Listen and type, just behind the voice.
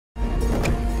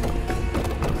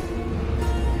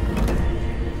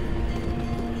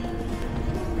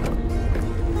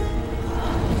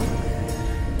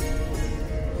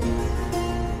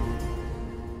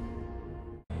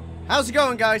How's it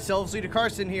going, guys?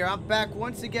 SelvsLeaderCarson here. I'm back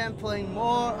once again playing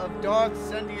more of Darth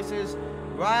Sidious'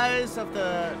 Rise of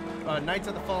the Knights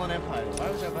of the Fallen Empire.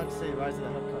 Why was I about to say Rise of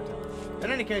the Hub Cartel?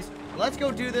 In any case, let's go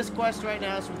do this quest right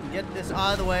now so we can get this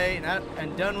out of the way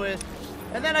and done with.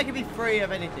 And then I can be free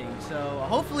of anything. So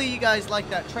hopefully you guys like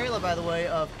that trailer, by the way,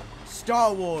 of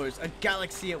Star Wars, a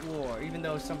galaxy at war. Even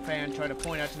though some fan tried to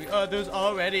point out to me, oh, there's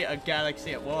already a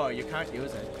galaxy at war. You can't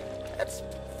use it. That's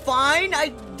fine. I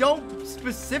don't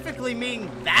specifically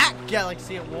mean that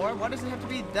galaxy at war. Why does it have to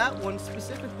be that one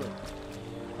specifically?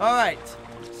 Alright,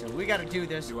 so we gotta do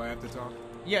this. Do I have to talk?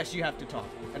 Yes, you have to talk.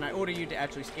 And I order you to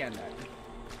actually scan that.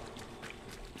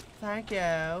 Thank you.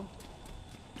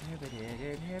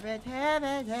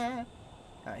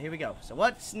 Alright, here we go. So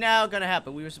what's now gonna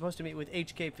happen? We were supposed to meet with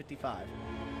HK55.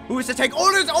 Who is to take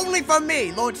orders only from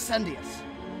me, Lord Sidious.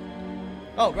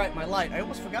 Oh, right, my light. I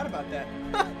almost forgot about that.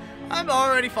 I'm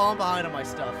already falling behind on my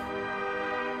stuff.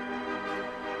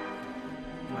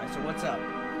 Alright, so what's up?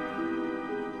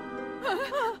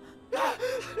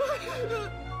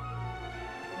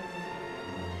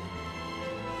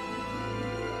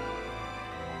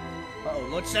 Uh-oh,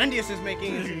 Lord Sidious is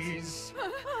making... Please,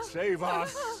 save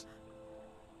us.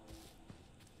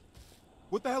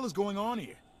 What the hell is going on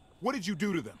here? What did you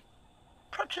do to them?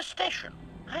 Protestation.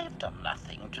 I have done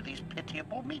nothing to these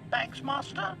pitiable meatbags,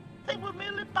 Master. They were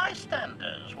merely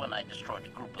bystanders when I destroyed a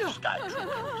group of sky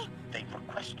troopers. They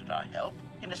requested our help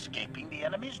in escaping the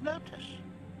enemy's notice.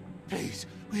 Please,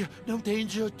 we are no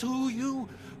danger to you.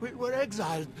 We were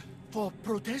exiled for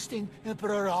protesting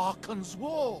Emperor Arkan's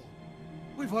war.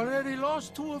 We've already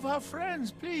lost 2 of our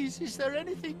friends. Please, is there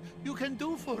anything you can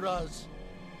do for us?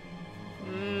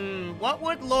 What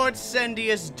would Lord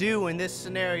Sidious do in this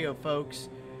scenario, folks?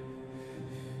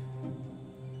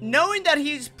 Knowing that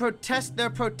they're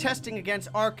protesting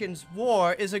against Arkan's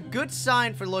war is a good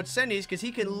sign for Lord Sidious, because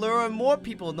he can lure more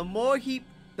people. The more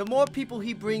people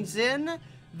he brings in,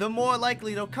 the more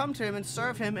likely they'll come to him and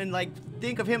serve him and like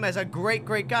think of him as a great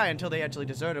guy until they actually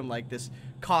desert him, like this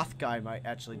Koth guy might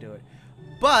actually do it.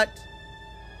 But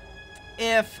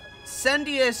if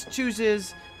Sidious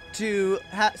chooses to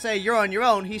say you're on your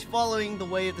own, he's following the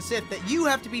way of the Sith, that you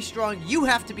have to be strong, you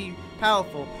have to be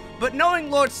powerful. But knowing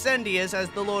Lord Sidious as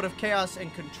the Lord of Chaos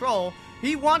and Control,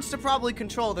 he wants to probably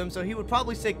control them, so he would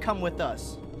probably say, come with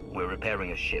us. We're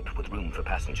repairing a ship with room for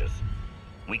passengers.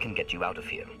 We can get you out of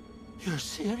here. You're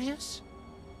serious?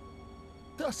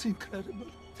 That's incredible.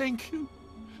 Thank you.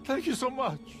 Thank you so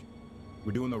much.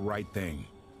 We're doing the right thing.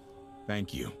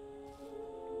 Thank you.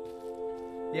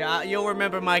 Yeah, you'll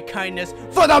remember my kindness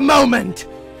for the moment!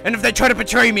 And if they try to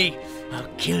betray me, I'll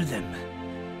kill them.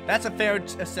 That's a fair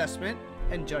assessment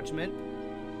and judgment.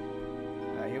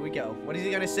 Alright, here we go. What is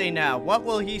he gonna say now? What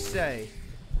will he say?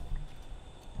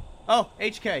 Oh,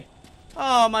 HK.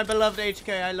 Oh, my beloved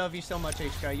HK. I love you so much,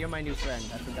 HK. You're my new friend.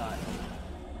 I forgot.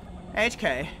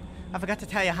 HK, I forgot to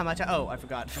tell you how much I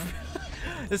forgot.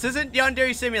 This isn't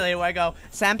Yandere Simulator where I go,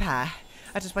 Senpai,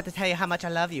 I just want to tell you how much I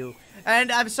love you.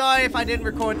 And I'm sorry if I didn't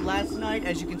record last night.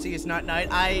 As you can see, it's not night.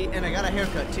 And I got a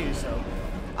haircut too, so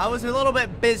I was a little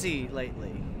bit busy lately.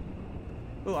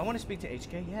 Ooh, I want to speak to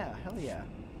HK. Yeah, hell yeah.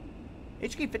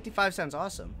 HK55 sounds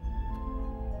awesome.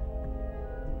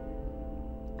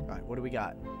 Alright, what do we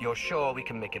got? You're sure we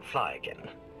can make it fly again?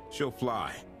 She'll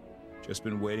fly. Just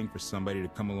been waiting for somebody to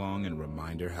come along and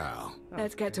remind her how.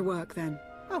 Let's get to work then.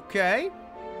 Okay.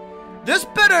 This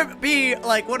better be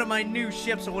like one of my new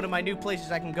ships or one of my new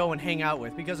places I can go and hang out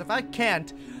with, because if I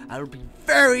can't, I'll be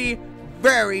very,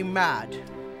 very mad.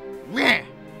 Meh.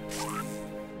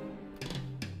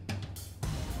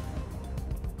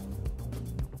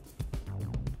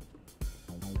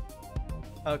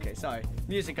 Okay, sorry.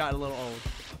 Music got a little old.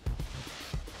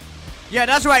 Yeah,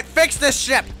 that's right. Fix this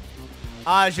ship.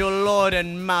 As your lord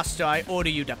and master, I order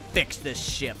you to fix this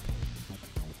ship.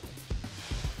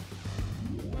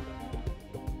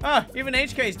 Ah, even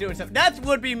HK's doing stuff. That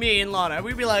would be me and Lana.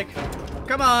 We'd be like,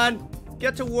 come on,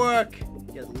 get to work,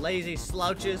 you lazy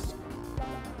slouches.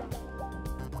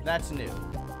 That's new.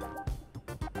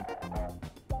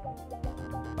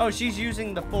 Oh, she's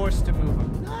using the Force to move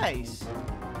him. Nice.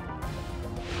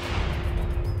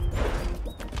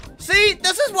 See,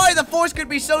 this is why the Force could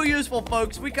be so useful,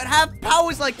 folks. We could have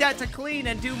powers like that to clean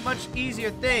and do much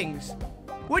easier things.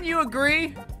 Wouldn't you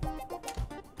agree?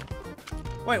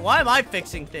 Wait, why am I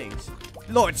fixing things?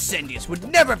 Lord Sidious would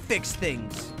never fix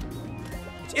things.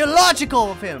 It's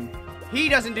illogical of him. He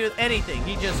doesn't do anything.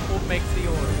 He just makes the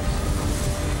orders.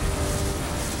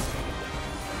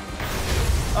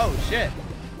 Oh, shit.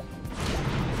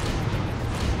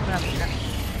 What happened?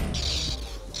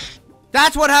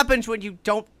 That's what happens when you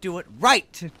don't do it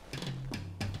right.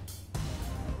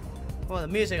 Well, the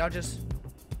music, I'll just...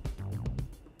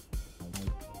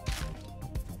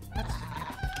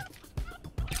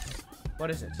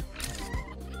 What is it?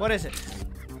 What is it?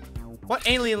 What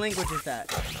alien language is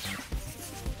that?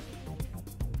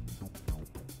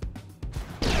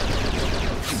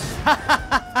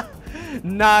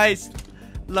 Nice!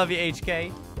 Love you,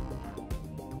 HK.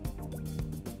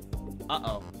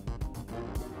 Uh-oh.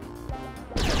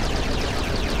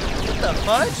 What the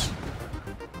fudge?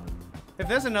 If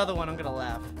there's another one, I'm gonna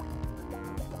laugh.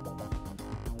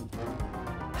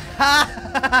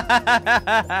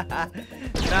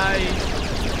 Nice.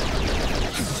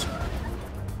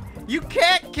 You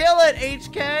can't kill it,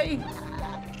 HK!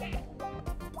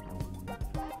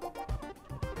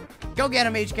 Go get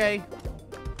him, HK!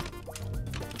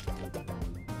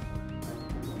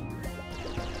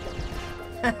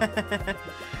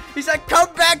 He's like,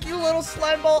 come back, you little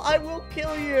slime ball! I will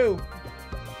kill you!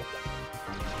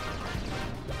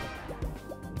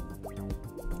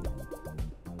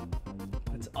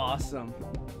 That's awesome.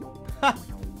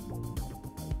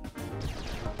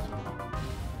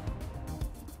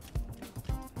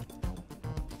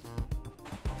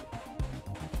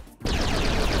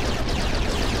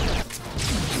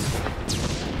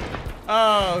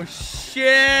 Oh,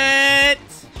 shit!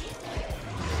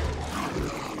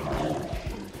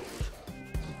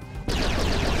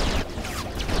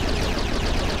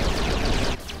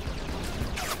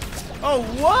 Oh,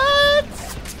 what?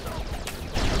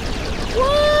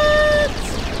 What?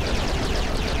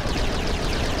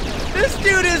 This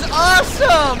dude is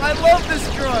awesome! I love this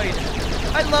droid.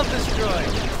 I love this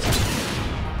droid.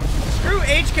 Screw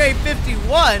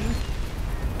HK-51.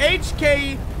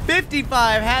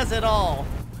 HK-55 has it all.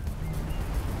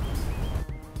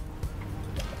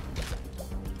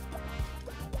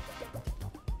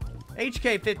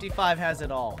 HK-55 has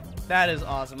it all. That is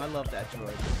awesome. I love that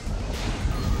droid.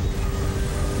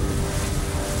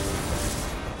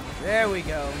 There we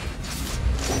go.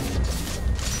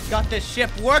 Got this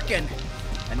ship working,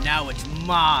 and now it's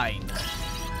mine.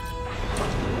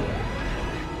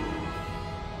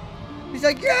 He's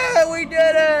like, yeah, we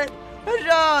did it!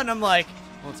 And I'm like,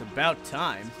 well, it's about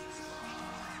time.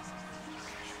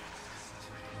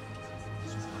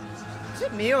 Is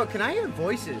it me, or can I hear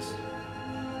voices?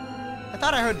 I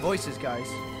thought I heard voices, guys.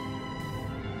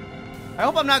 I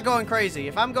hope I'm not going crazy.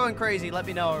 If I'm going crazy, let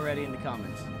me know already in the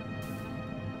comments.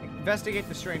 Investigate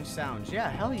the strange sounds. Yeah,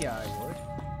 hell yeah, I would.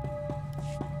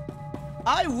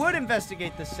 I would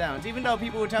investigate the sounds, even though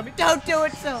people would tell me, don't do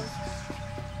it, Selves.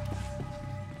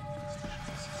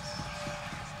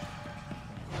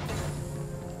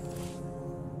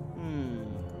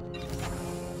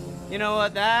 You know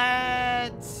what?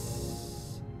 That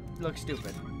looks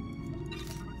stupid.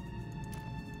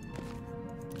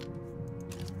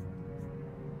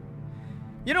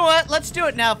 You know what? Let's do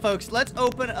it now, folks. Let's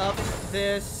open up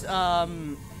this,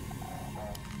 No,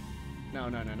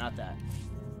 not that.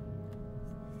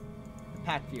 The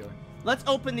pack viewer. Let's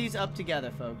open these up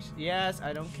together, folks. Yes,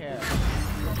 I don't care.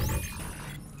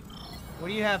 What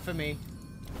do you have for me?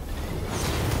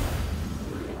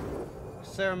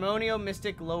 Ceremonial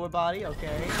Mystic Lower Body,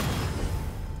 okay.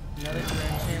 Another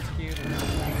Grand Chance Cube,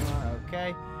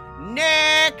 okay.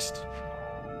 Next!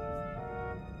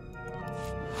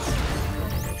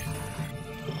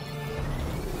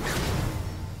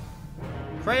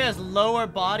 Freya's lower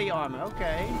body armor.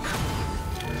 Okay.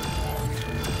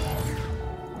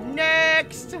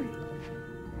 Next!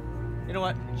 You know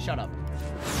what? Shut up.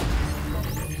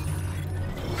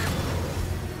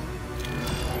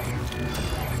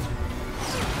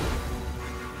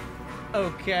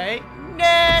 Okay.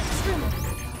 Next!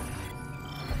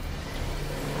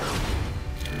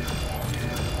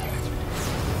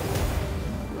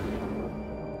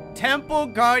 Temple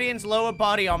Guardian's lower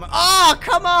body armor. Oh,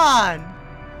 come on!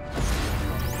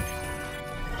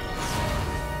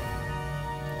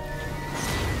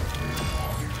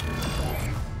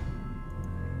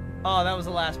 Oh, that was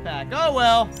the last pack. Oh,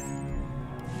 well.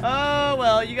 Oh,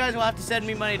 well. You guys will have to send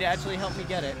me money to actually help me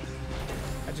get it.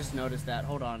 I just noticed that.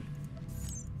 Hold on.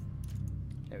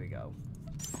 There we go.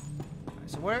 Right,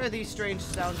 so where are these strange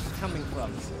sounds coming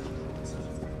from?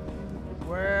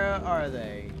 Where are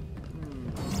they?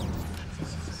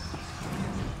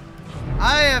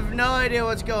 I have no idea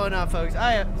what's going on, folks.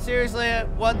 Seriously,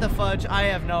 what the fudge? I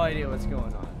have no idea what's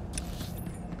going on.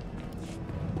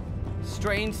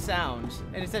 Strange sounds,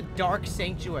 and it's a dark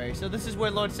sanctuary. So this is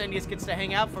where Lord Sendius gets to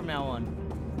hang out from now on.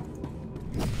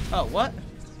 Oh, what?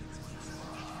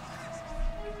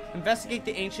 Investigate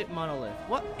the ancient monolith.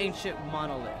 What ancient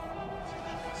monolith?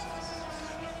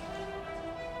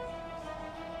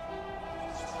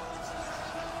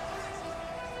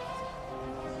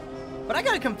 But I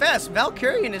gotta confess,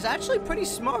 Valkyrian is actually pretty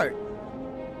smart.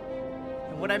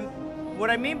 And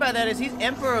what I mean by that is he's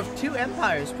emperor of 2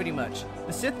 empires, pretty much.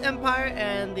 The Sith Empire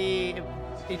and the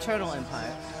Eternal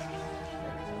Empire.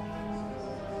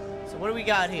 So what do we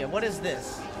got here? What is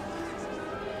this?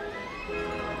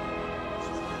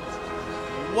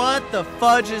 What the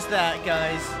fudge is that,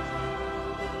 guys?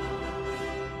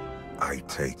 I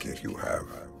take it you have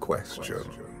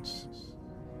questions.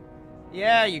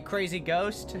 Yeah, you crazy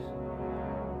ghost.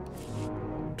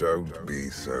 Don't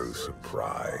be so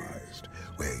surprised.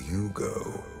 Where you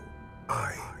go,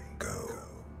 I go.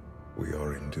 We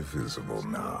are indivisible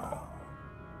now.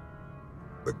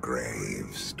 The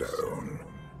Gravestone.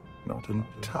 Not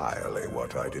entirely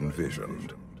what I'd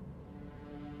envisioned.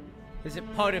 Is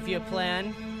it part of your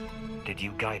plan? Did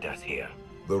you guide us here?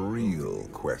 The real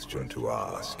question to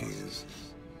ask is,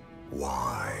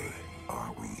 why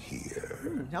are we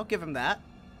here? I'll give him that.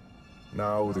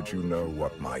 Now that you know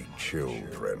what my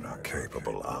children are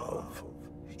capable of,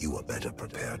 you are better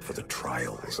prepared for the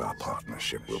trials our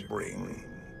partnership will bring.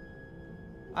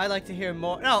 I like to hear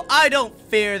more. No, I don't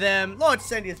fear them. Lord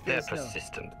Sendius They're fears no.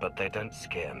 persistent, but they don't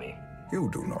scare me. You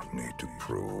do not need to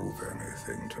prove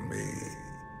anything to me.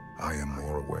 I am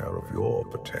more aware of your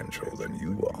potential than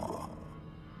you are.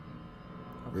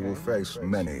 Okay. We will face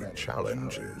many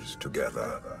challenges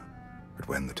together, but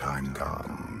when the time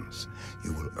comes,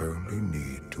 you will only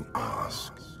need to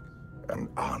ask, and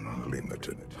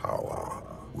unlimited power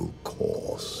will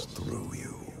course through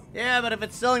you. Yeah, but if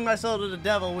it's selling my soul to the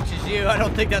devil, which is you, I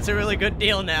don't think that's a really good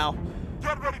deal now.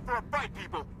 Get ready for a fight,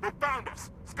 people! They found us!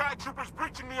 Sky Troopers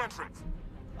breaching the entrance!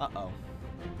 Uh-oh.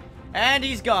 And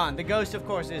he's gone. The ghost, of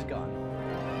course, is gone.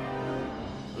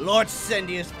 Lord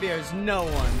Sendius fears no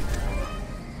one.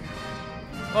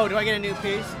 Oh, do I get a new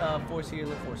piece? Force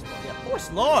Healer, Force Lord. Yeah,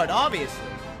 Force Lord,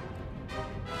 obviously.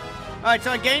 Alright,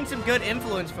 so I gained some good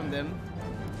influence from them.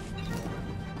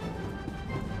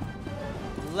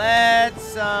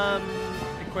 Let's,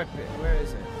 equip it. Where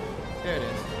is it? There it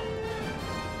is.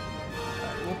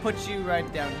 We'll put you right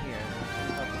down here.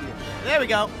 Up here. There we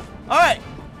go. Alright,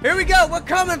 here we go. We're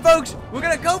coming, folks. We're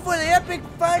gonna go for the epic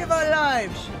fight of our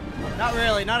lives. Not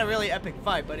really, not a really epic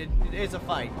fight, but it is a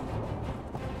fight.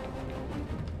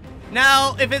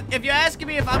 Now, if you're asking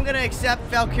me if I'm gonna accept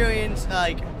Valkyrian's,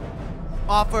 like,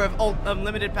 offer of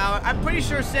unlimited power, I'm pretty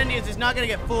sure Sendius is not gonna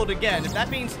get fooled again. If that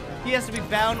means he has to be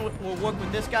bound or work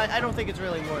with this guy, I don't think it's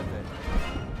really worth it.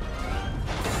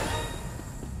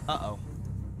 Uh-oh.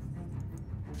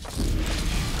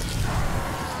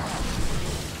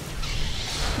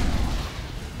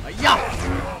 Yeah!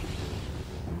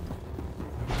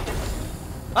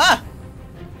 Ah!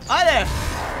 Hi there!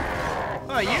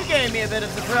 Oh, you gave me a bit of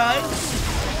surprise.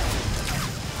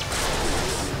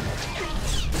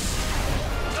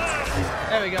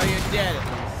 There we go, you're dead at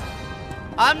least.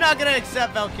 I'm not gonna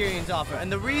accept Valkyrian's offer, and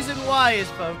the reason why is,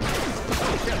 folks...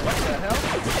 Oh shit, what the hell?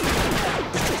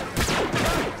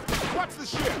 Watch the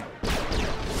ship!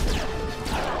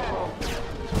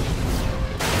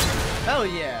 Hell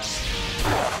yeah.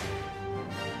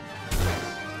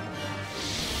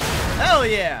 Hell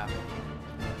yeah.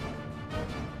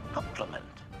 Compliment.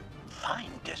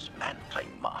 Fine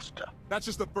dismantling, Master. That's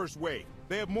just the first wave.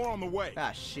 They have more on the way.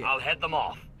 Ah, shit. I'll head them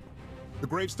off. The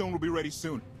Gravestone will be ready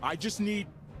soon. I just need...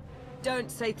 Don't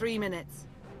say 3 minutes.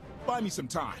 Buy me some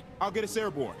time. I'll get us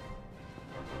airborne.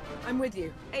 I'm with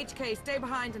you. HK, stay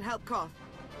behind and help Koth.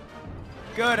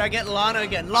 Good, I get Lana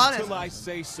again. Lana. Until I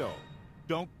say so.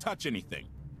 Don't touch anything.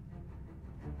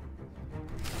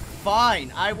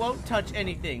 Fine, I won't touch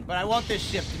anything, but I want this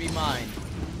ship to be mine.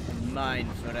 Mine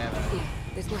forever. Here,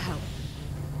 this will help.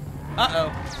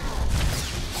 Uh-oh.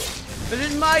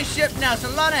 This is my ship now, so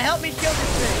Lana, help me kill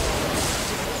this thing.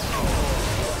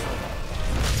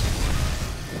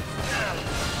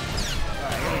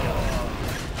 Alright, here we go.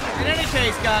 In any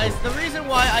case, guys, the reason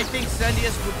why I think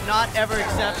Sendius would not ever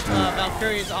accept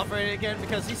Valkyrian's offer again,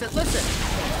 because he said, listen,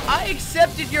 I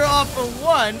accepted your offer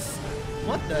once.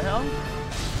 What the hell?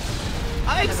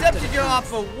 I accepted your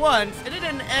offer once, and it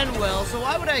didn't end well, so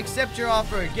why would I accept your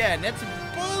offer again? That's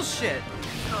bullshit.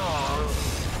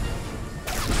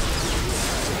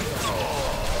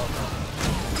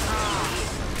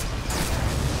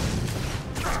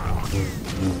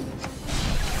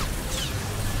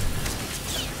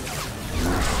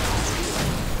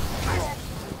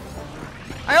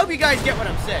 I hope you guys get what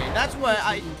I'm saying. That's what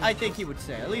I think he would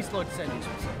say. At least Lord Sendius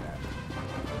would say that.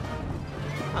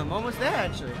 I'm almost there,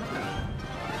 actually.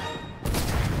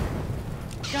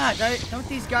 God, don't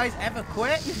these guys ever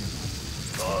quit?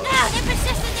 No, they're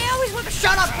persistent. They always want to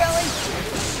shut up, Billy.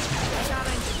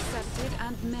 Challenge accepted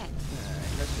and met.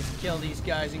 Alright, let's just kill these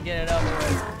guys and get it over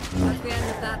with. That's the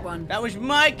end of that one. That was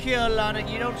my kill, Lana.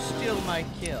 You don't steal my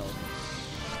kill.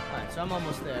 Alright, so I'm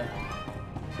almost there.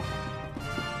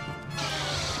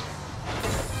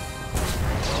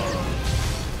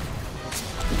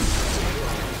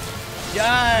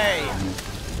 Yay!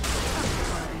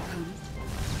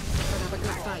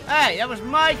 Hey, that was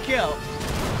my kill.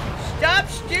 Stop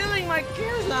stealing my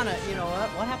kills, Lana. You know what?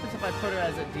 What happens if I put her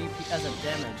as a DP, as a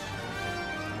damage?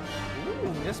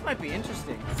 Ooh, this might be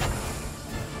interesting.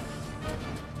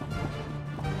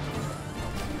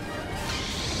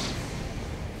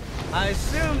 I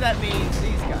assume that means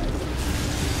these guys.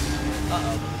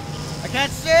 Uh-oh. I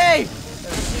can't see!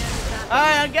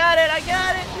 Alright, I got it, I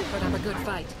got it! Put up a good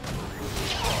fight.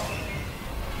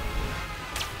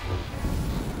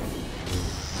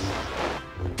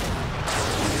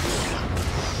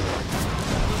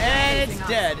 And it's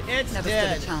dead, it's Never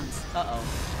dead. stood a chance. Uh-oh.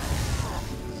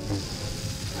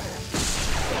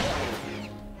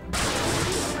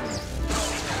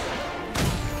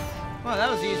 Well,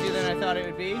 that was easier than I thought it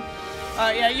would be.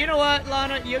 Alright, yeah, you know what,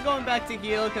 Lana? You're going back to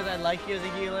heal because I like you as a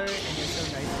healer and you're so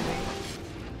nice to me.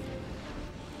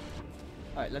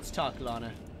 Alright, let's talk,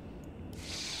 Lana.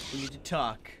 We need to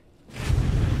talk.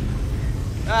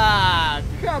 Ah,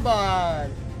 come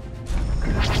on!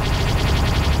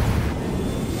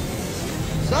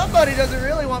 Somebody doesn't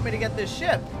really want me to get this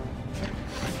ship.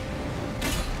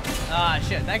 Ah,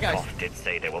 shit, that guy's... Croft did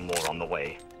say there were more on the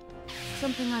way.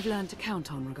 Something I've learned to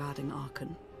count on regarding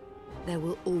Archon. There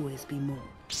will always be more.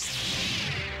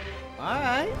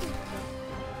 Alright.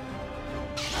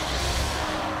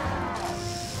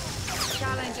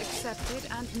 Challenge accepted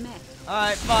and met.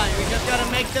 Alright, fine. We just gotta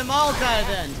make them all die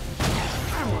then.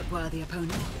 Somewhat worthy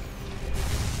opponent.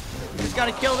 We just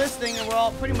gotta kill this thing and we're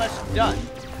all pretty much done.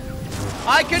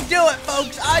 I can do it,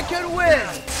 folks! I can win!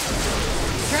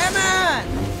 Come on!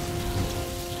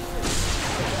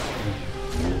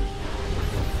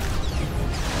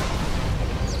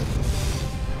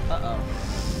 Uh-oh.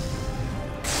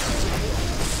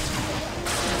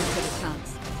 Never stood a chance.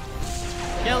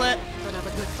 Kill it! Put up a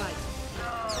good fight.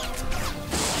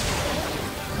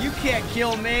 You can't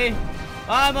kill me!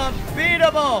 I'm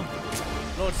unbeatable!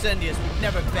 Lord Sendius, we've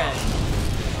never bet.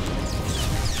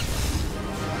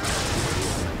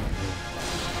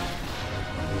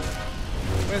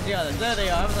 Where's the others? There they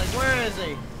are. I was like, where is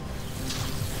he?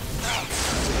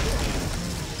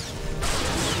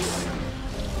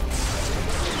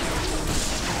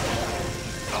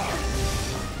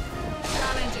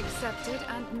 Challenge accepted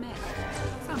and met.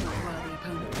 Somewhat worthy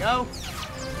opponent. Go.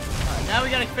 Alright, now we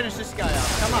gotta finish this guy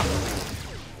off. Come on.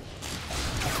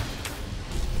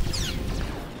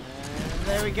 And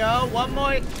there we go. One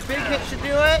more big hit should do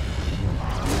it.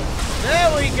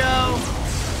 There we go.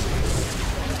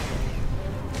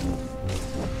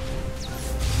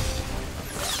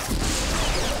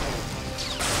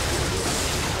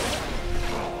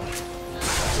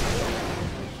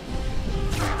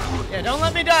 Yeah, don't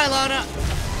let me die, Lana.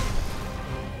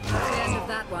 That's the end of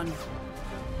that one.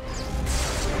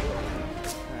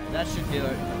 Alright, that should do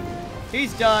it.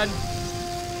 He's done.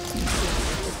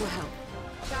 This will help.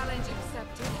 Challenge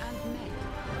accepted and met.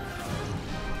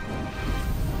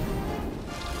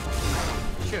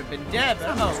 Should have been dead, but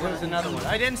oh, there was another one.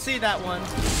 I didn't see that one.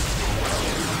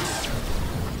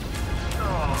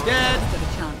 Dead. Stood a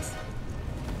chance.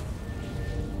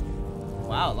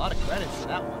 Wow, a lot of credits for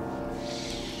that one.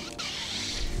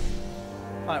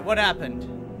 Alright, what happened?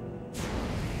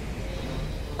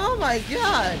 Oh my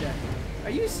god! Are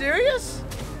you serious?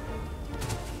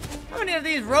 How many of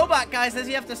these robot guys does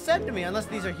he have to send to me? Unless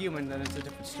these are human, then it's a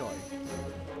different story.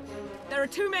 There are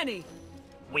too many.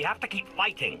 We have to keep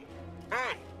fighting.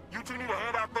 Hey, you two need a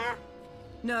hand out there?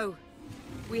 No.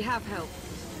 We have help.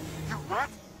 You what?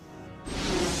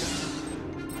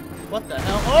 What the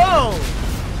hell? Oh!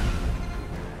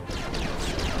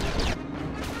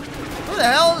 Who the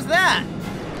hell is that?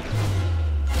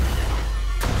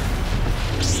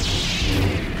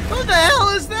 Who the hell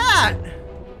is that?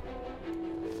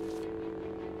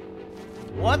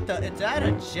 What the? Is that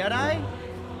a Jedi?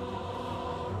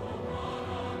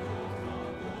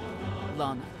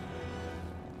 Lana.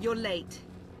 You're late.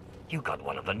 You got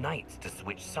one of the knights to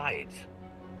switch sides.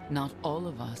 Not all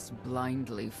of us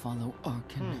blindly follow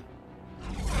Archon.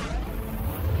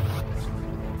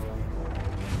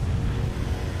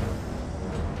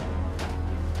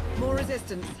 More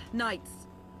resistance. Knights.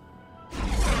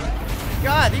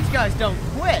 God, these guys don't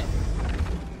quit.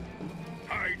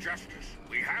 High Justice,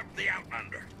 we have the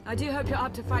Outlander. I do hope you're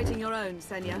up to fighting your own,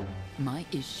 Senya. My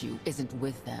issue isn't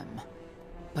with them.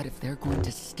 But if they're going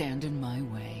to stand in my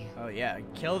way... Oh yeah,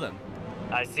 kill them.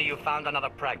 I see you found another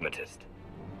pragmatist.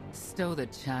 Stow the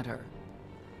chatter.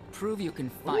 Prove you can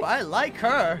fight. Ooh, I like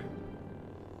her.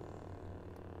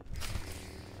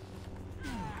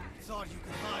 Thought you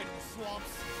could hide in the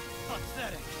swamps.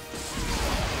 Pathetic.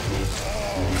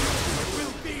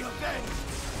 Will be avenged.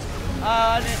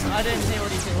 I didn't hear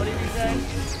what he said. What did he say?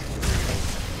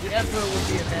 The Emperor will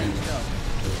be avenged. No.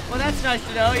 Well, that's nice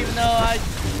to know, even though I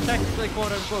technically,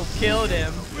 quote unquote, killed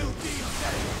him.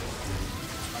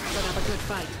 But have a good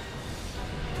fight.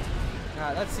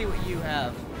 Alright, let's see what you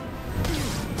have.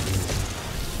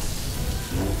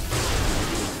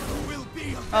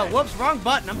 Oh, whoops, wrong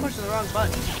button. I'm pushing the wrong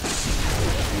button.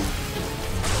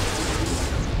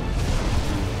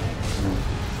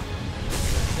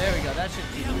 There we go, that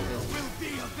should be good.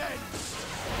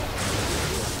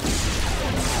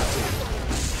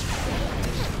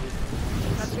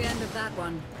 That's the end of that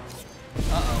one.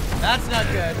 Uh-oh, that's not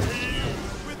good.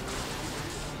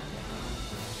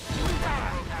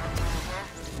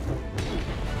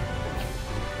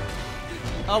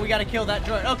 Oh, we gotta kill that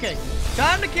droid. Okay,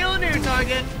 time to kill a new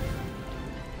target.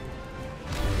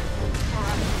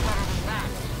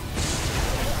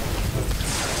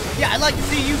 Yeah, I'd like to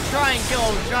see you try and kill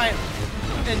a giant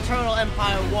internal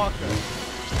Empire walker.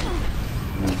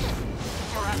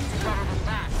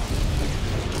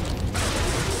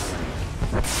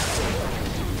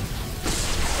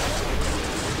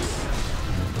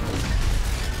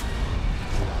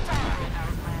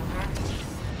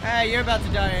 Hey, you're about to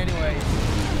die anyway.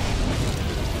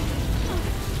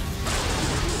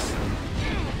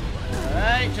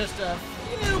 Alright, just a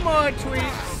few more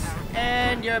tweaks,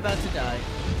 and you're about to die.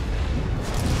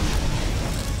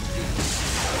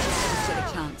 Get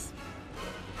a chance.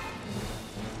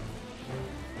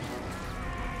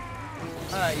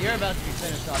 Alright, you're about to be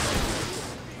finished off.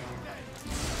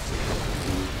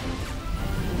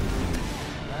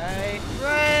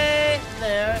 Right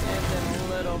there, and then a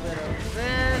little bit of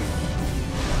this.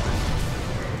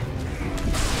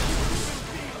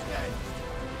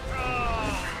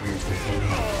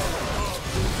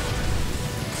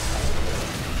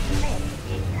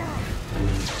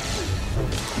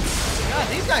 God,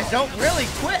 these guys don't really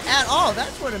quit at all.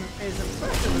 That's what is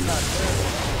impressive about them.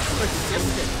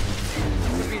 Persistent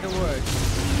would be the word.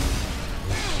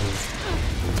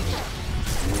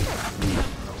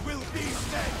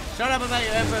 Shut up about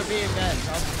your Emperor being dead.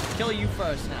 I'll kill you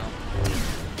first now.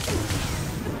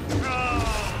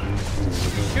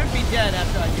 You should be dead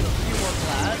after I do a few more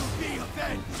blasts.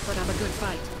 But have a good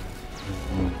fight.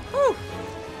 Whew.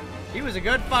 He was a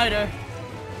good fighter.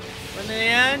 But in the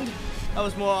end, that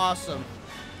was more awesome.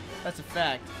 That's a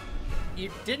fact.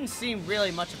 You didn't seem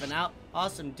really much of an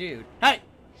awesome dude. Hey!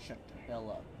 Shut the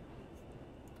hell up.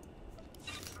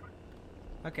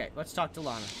 Okay, let's talk to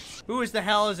Lana. Who is the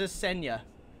hell is this Senya?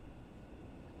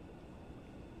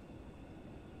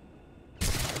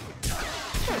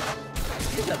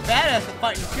 She's a badass at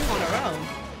fighting two on her own.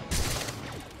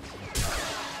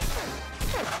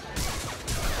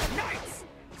 Knights!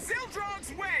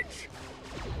 Zildron's wedge!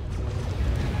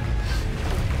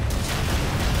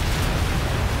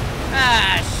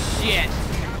 Ah, shit.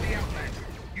 Now the Outlander.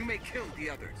 You may kill the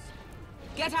others.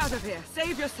 Get out of here.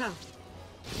 Save yourself.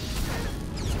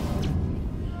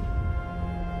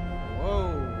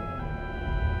 Whoa.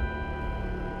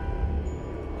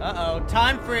 Uh-oh.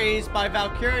 Time freeze by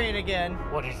Valkyrian again.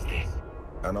 What is this?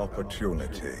 An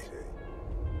opportunity.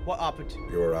 What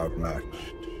opportunity? You're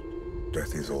outmatched.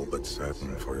 Death is all but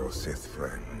certain for your Sith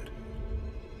friend.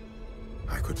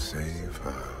 I could save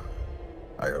her.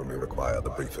 I only require the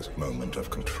briefest moment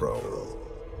of control.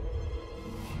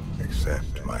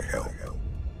 Accept my help,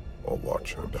 or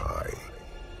watch her die.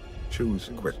 Choose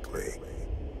quickly.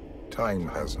 Time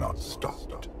has not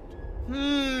stopped.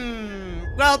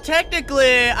 Well,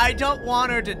 technically, I don't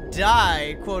want her to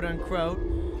die, quote unquote.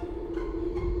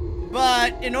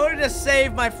 But in order to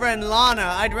save my friend Lana,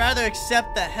 I'd rather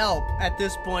accept the help at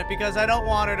this point because I don't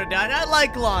want her to die. And I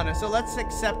like Lana, so let's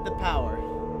accept the power.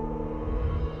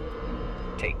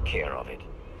 Take care of it.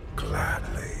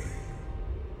 Gladly.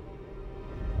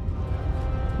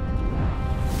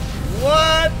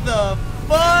 What the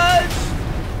fudge?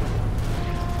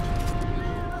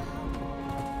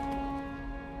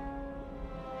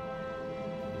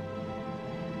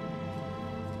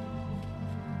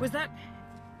 Was that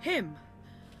him?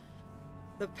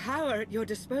 The power at your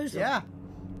disposal? Yeah.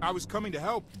 I was coming to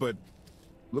help, but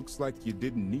looks like you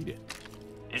didn't need it.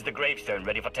 Is the Gravestone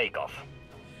ready for takeoff?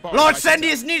 Lord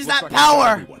Sendius needs that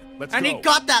power! And he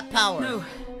got that power! No,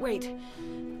 wait.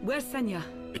 Where's Senya?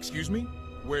 Excuse me?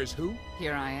 Where's who?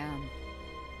 Here I am.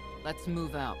 Let's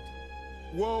move out.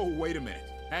 Whoa, wait a minute.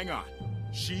 Hang on.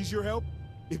 She's your help?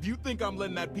 If you think I'm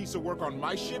letting that piece of work on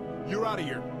my ship, you're out of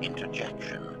here.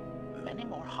 Interjection. Many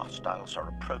more hostiles are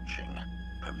approaching.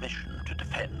 Permission to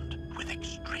defend with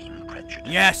extreme prejudice.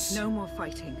 Yes! No more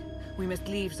fighting. We must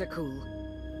leave Zakul.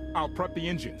 I'll prep the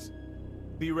engines.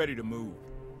 Be ready to move.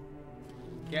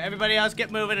 Yeah, everybody else get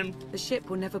moving and... The ship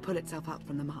will never pull itself up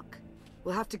from the muck.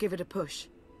 We'll have to give it a push.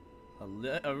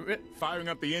 Firing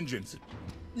up the engines.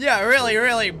 Yeah, really,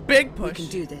 really big push. We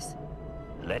can do this.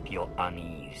 Let your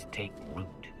unease take root.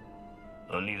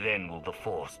 Only then will the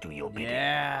Force do your bidding.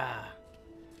 Yeah.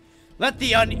 Let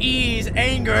the unease,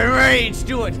 anger, and rage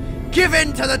do it. Give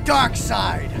in to the dark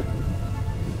side.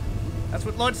 That's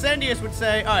what Lord Sendius would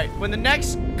say. All right, when the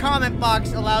next comment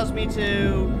box allows me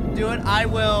to do it, I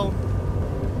will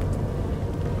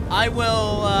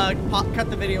cut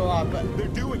the video off. But they're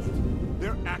doing it.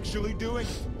 They're actually doing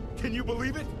it. Can you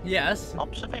believe it? Yes.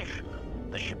 Observation.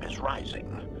 The ship is rising.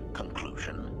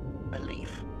 Conclusion.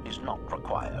 Belief is not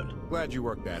required. Glad you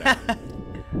worked that out.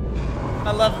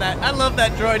 I love that. I love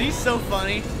that droid. He's so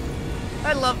funny.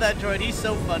 I love that droid. He's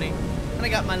so funny. And I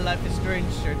got my Life is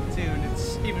Strange shirt too, and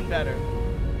it's even better.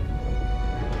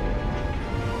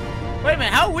 Wait a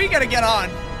minute. How are we gonna get on?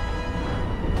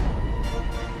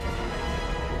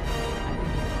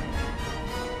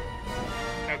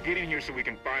 Now get in here so we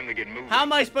can finally get moving. How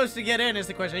am I supposed to get in is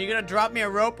the question. Are you gonna drop me a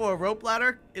rope or a rope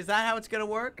ladder? Is that how it's gonna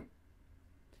work?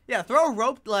 Yeah, throw a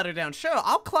rope ladder down. Sure,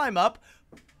 I'll climb up.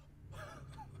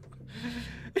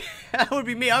 That would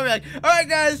be me. I'll be like, alright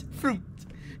guys, come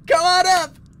on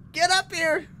up. Get up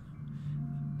here.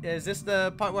 Is this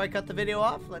the part where I cut the video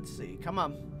off? Let's see. Come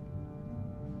on.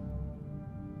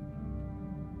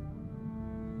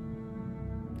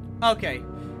 Okay.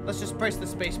 Let's just press the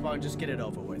space bar and just get it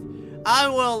over with. I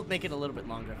will make it a little bit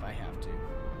longer if I have to.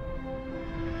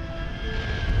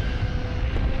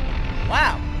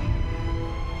 Wow.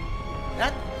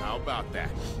 How about that?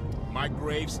 My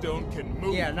gravestone can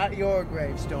move. Yeah, not your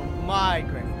gravestone. My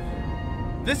grave.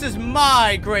 This is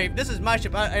my grave. This is my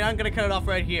ship. I'm going to cut it off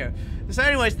right here. So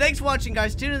anyways, thanks for watching,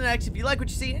 guys. Tune in the next. If you like what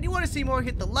you see and you want to see more,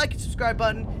 hit the like and subscribe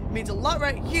button. It means a lot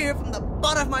right here from the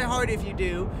bottom of my heart if you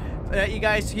do. You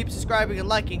guys keep subscribing and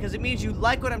liking, because it means you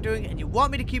like what I'm doing and you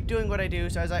want me to keep doing what I do.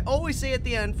 So as I always say at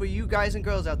the end for you guys and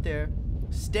girls out there,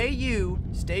 stay you,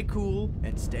 stay cool,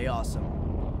 and stay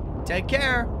awesome. Take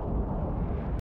care.